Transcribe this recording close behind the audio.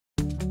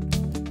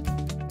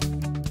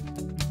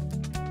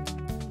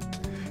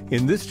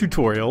In this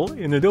tutorial,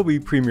 in Adobe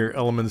Premiere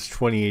Elements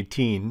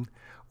 2018,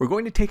 we're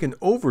going to take an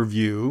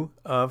overview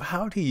of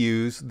how to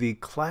use the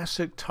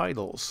classic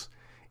titles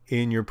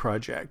in your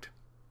project.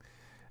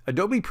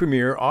 Adobe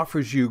Premiere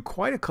offers you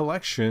quite a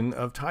collection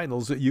of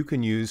titles that you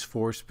can use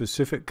for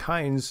specific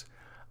kinds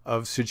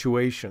of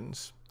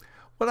situations.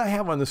 What I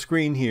have on the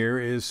screen here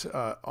is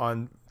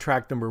on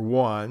track number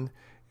 1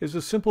 is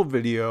a simple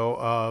video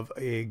of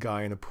a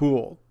guy in a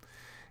pool.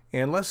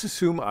 And let's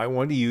assume I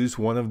want to use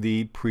one of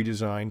the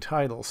pre-designed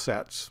title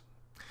sets.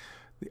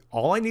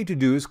 All I need to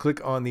do is click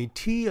on the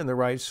T on the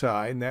right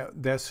side, and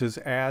that says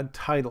Add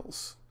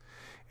Titles.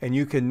 And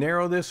you can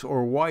narrow this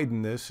or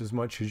widen this as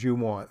much as you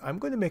want. I'm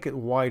going to make it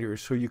wider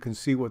so you can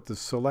see what the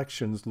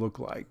selections look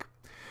like.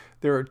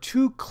 There are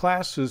two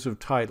classes of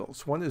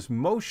titles. One is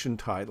motion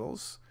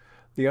titles,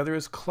 the other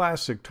is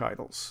classic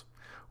titles.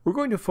 We're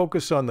going to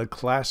focus on the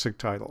classic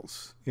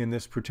titles in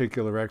this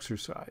particular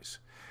exercise.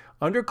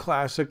 Under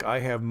classic,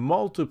 I have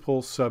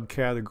multiple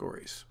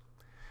subcategories.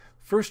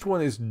 First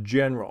one is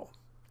general.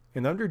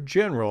 And under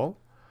general,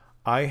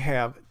 I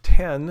have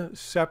 10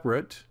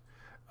 separate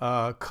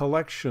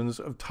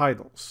collections of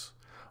titles.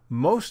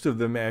 Most of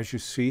them, as you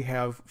see,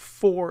 have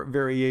 4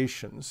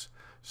 variations.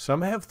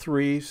 Some have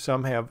 3,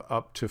 some have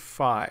up to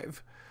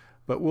 5.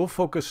 But we'll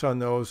focus on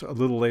those a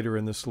little later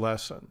in this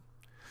lesson.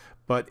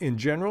 But in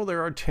general,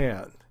 there are 10.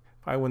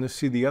 If I want to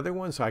see the other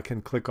ones, I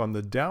can click on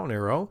the down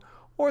arrow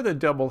or the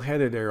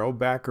double-headed arrow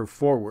back or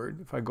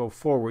forward. If I go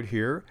forward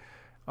here,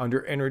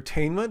 under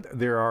entertainment,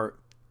 there are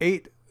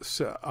 8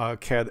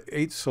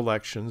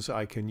 selections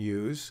I can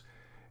use.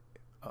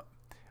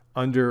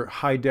 Under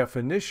high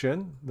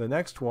definition, the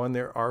next one,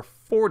 there are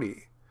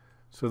 40.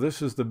 So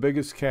this is the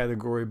biggest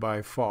category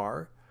by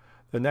far.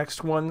 The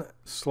next one,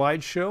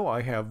 slideshow,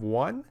 I have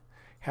 1.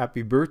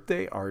 Happy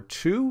birthday are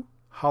 2.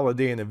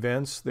 Holiday and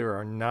events, there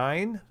are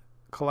 9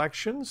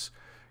 collections.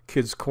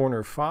 Kids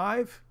Corner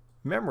 5.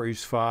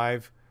 Memories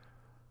 5.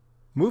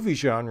 Movie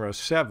genre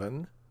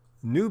 7.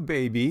 New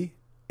baby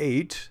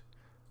 8.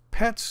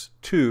 Pets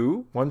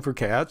 2, 1 for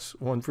cats,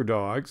 1 for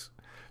dogs.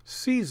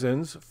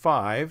 Seasons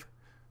 5.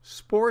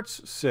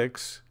 Sports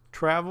 6.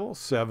 Travel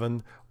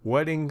 7.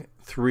 Wedding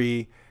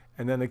 3.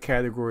 And then a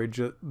category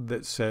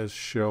that says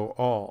show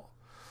all.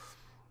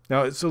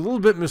 Now it's a little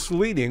bit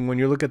misleading when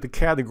you look at the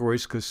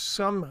categories because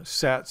some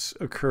sets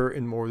occur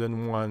in more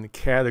than one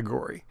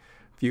category.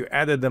 If you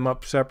added them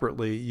up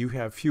separately, you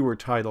have fewer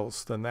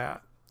titles than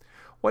that.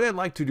 What I'd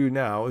like to do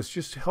now is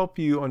just help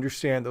you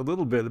understand a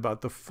little bit about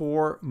the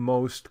 4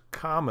 most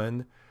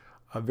common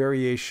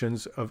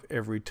variations of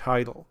every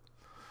title.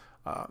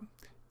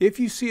 If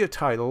you see a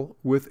title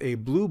with a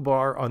blue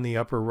bar on the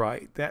upper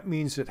right, that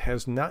means it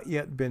has not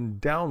yet been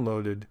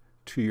downloaded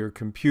to your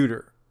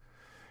computer.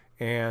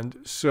 And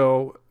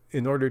so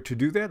in order to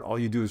do that, all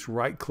you do is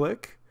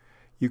right-click.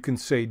 You can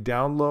say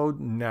download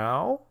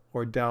now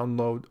or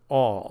download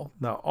all.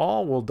 Now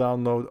all will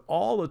download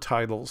all the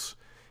titles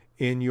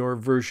in your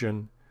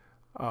version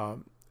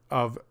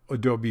of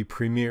Adobe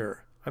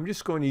Premiere. I'm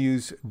just going to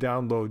use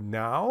download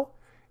now,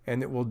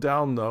 and it will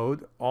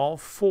download all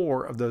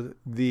 4 of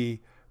the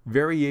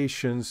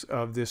variations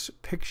of this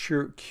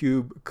picture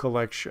cube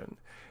collection.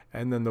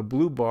 And then the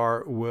blue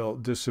bar will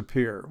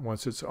disappear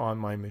once it's on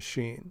my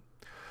machine.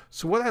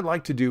 So what I'd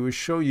like to do is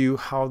show you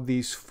how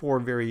these 4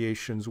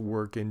 variations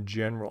work in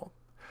general.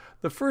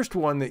 The first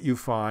one that you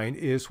find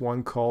is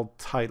one called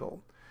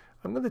title.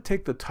 I'm going to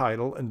take the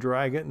title and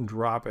drag it and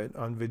drop it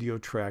on video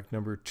track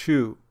number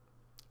 2.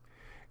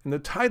 And the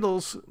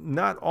titles,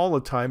 not all the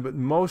time, but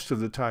most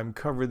of the time,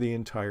 cover the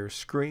entire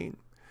screen.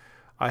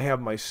 I have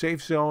my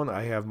safe zone,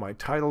 I have my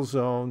title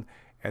zone,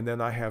 and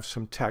then I have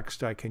some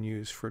text I can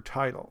use for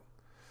title.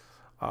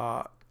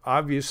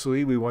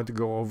 Obviously, we want to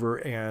go over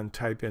and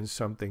type in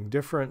something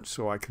different,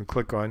 so I can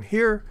click on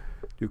here,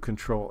 do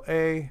Control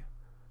A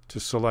to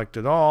select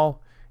it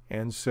all,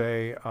 and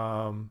say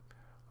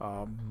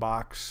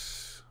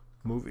box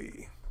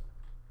movie.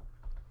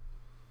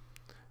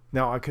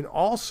 Now I can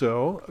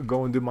also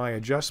go into my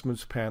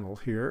adjustments panel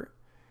here,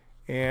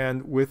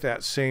 and with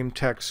that same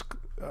text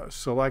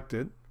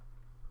selected,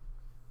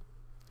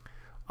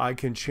 I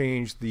can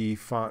change the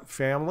font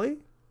family,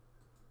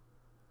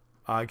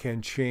 I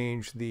can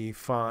change the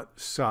font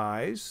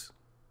size,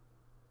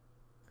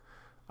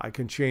 I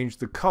can change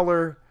the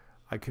color,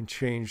 I can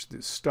change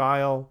the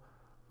style,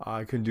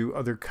 I can do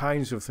other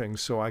kinds of things,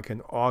 so I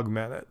can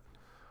augment it.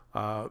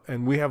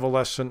 And we have a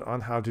lesson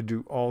on how to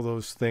do all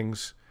those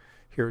things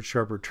here at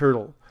Sharper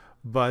Turtle.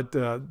 But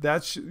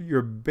that's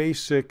your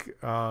basic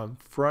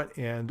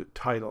front-end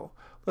title.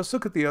 Let's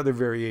look at the other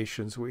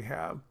variations we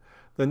have.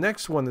 The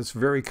next one that's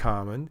very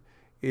common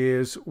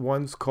is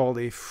one's called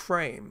a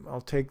frame.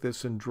 I'll take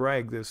this and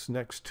drag this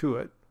next to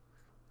it.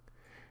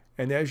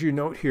 And as you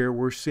note here,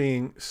 we're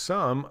seeing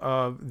some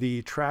of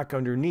the track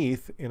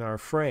underneath in our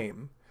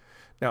frame.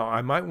 Now,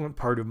 I might want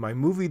part of my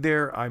movie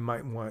there. I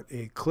might want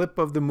a clip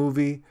of the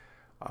movie.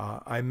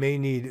 I may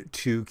need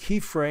to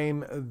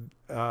keyframe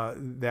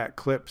that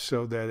clip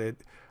so that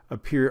it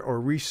appear, or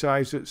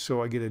resize it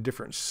so I get a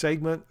different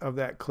segment of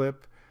that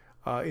clip.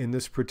 in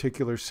this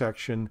particular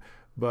section,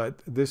 but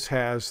this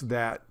has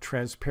that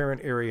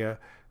transparent area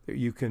that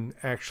you can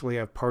actually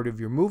have part of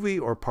your movie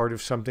or part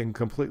of something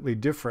completely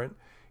different,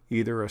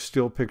 either a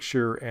still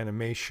picture,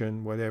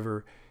 animation,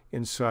 whatever,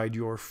 inside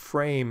your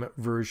frame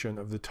version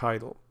of the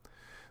title.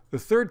 The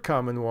third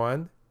common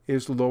one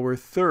is lower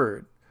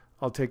third.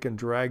 I'll take and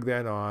drag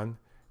that on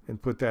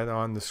and put that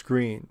on the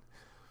screen.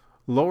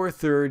 Lower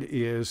third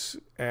is,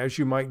 as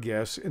you might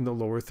guess, in the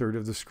lower third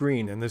of the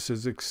screen, and this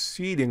is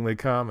exceedingly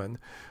common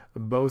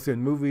both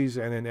in movies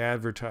and in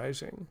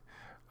advertising.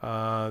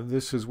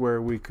 This is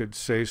where we could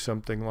say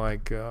something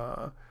like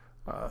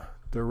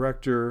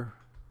director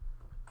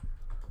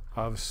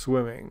of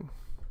swimming.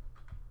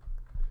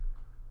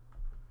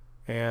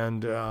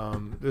 And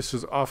this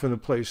is often a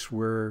place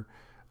where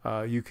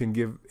you can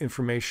give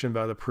information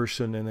about a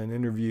person in an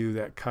interview,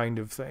 that kind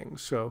of thing.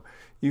 So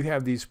you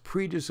have these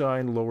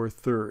pre-designed lower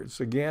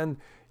thirds. Again,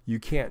 you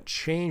can't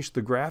change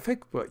the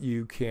graphic, but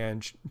you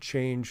can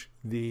change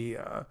the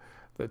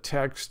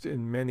text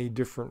in many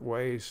different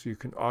ways. You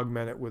can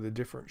augment it with a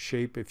different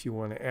shape if you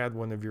want to add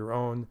one of your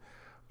own.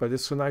 But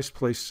it's a nice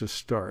place to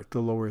start,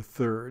 the lower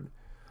third.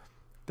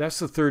 That's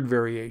the third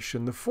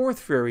variation. The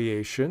fourth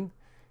variation,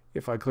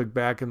 if I click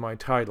back in my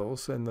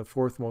titles, and the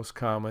fourth most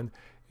common,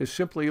 is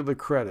simply the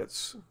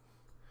credits.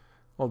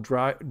 I'll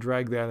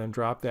drag that and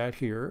drop that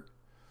here.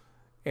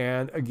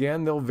 And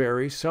again, they'll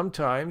vary.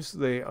 Sometimes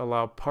they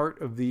allow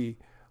part of the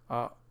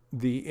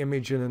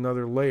image in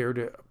another layer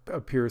to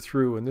appear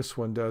through, and this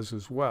one does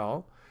as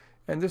well.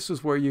 And this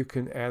is where you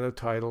can add a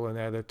title and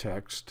add a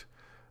text.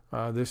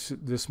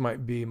 This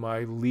might be my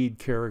lead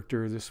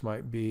character. This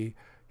might be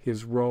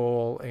his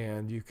role,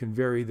 and you can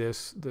vary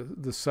this,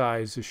 the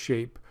size, the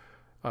shape,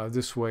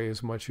 this way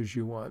as much as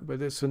you want.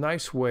 But it's a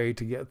nice way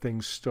to get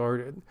things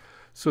started.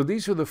 So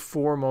these are the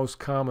four most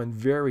common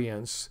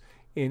variants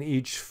in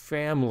each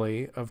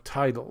family of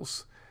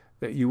titles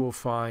that you will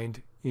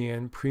find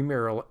in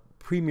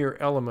Premiere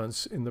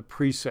Elements in the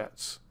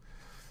presets.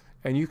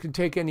 And you can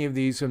take any of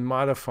these and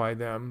modify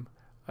them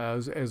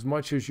as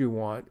much as you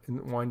want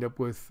and wind up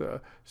with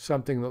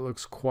something that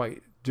looks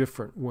quite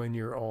different when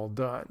you're all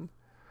done.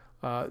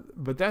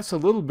 But that's a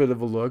little bit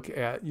of a look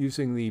at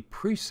using the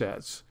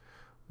presets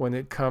when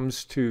it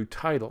comes to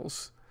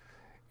titles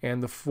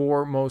and the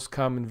four most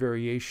common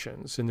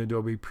variations in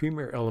Adobe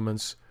Premiere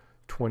Elements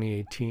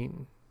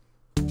 2018.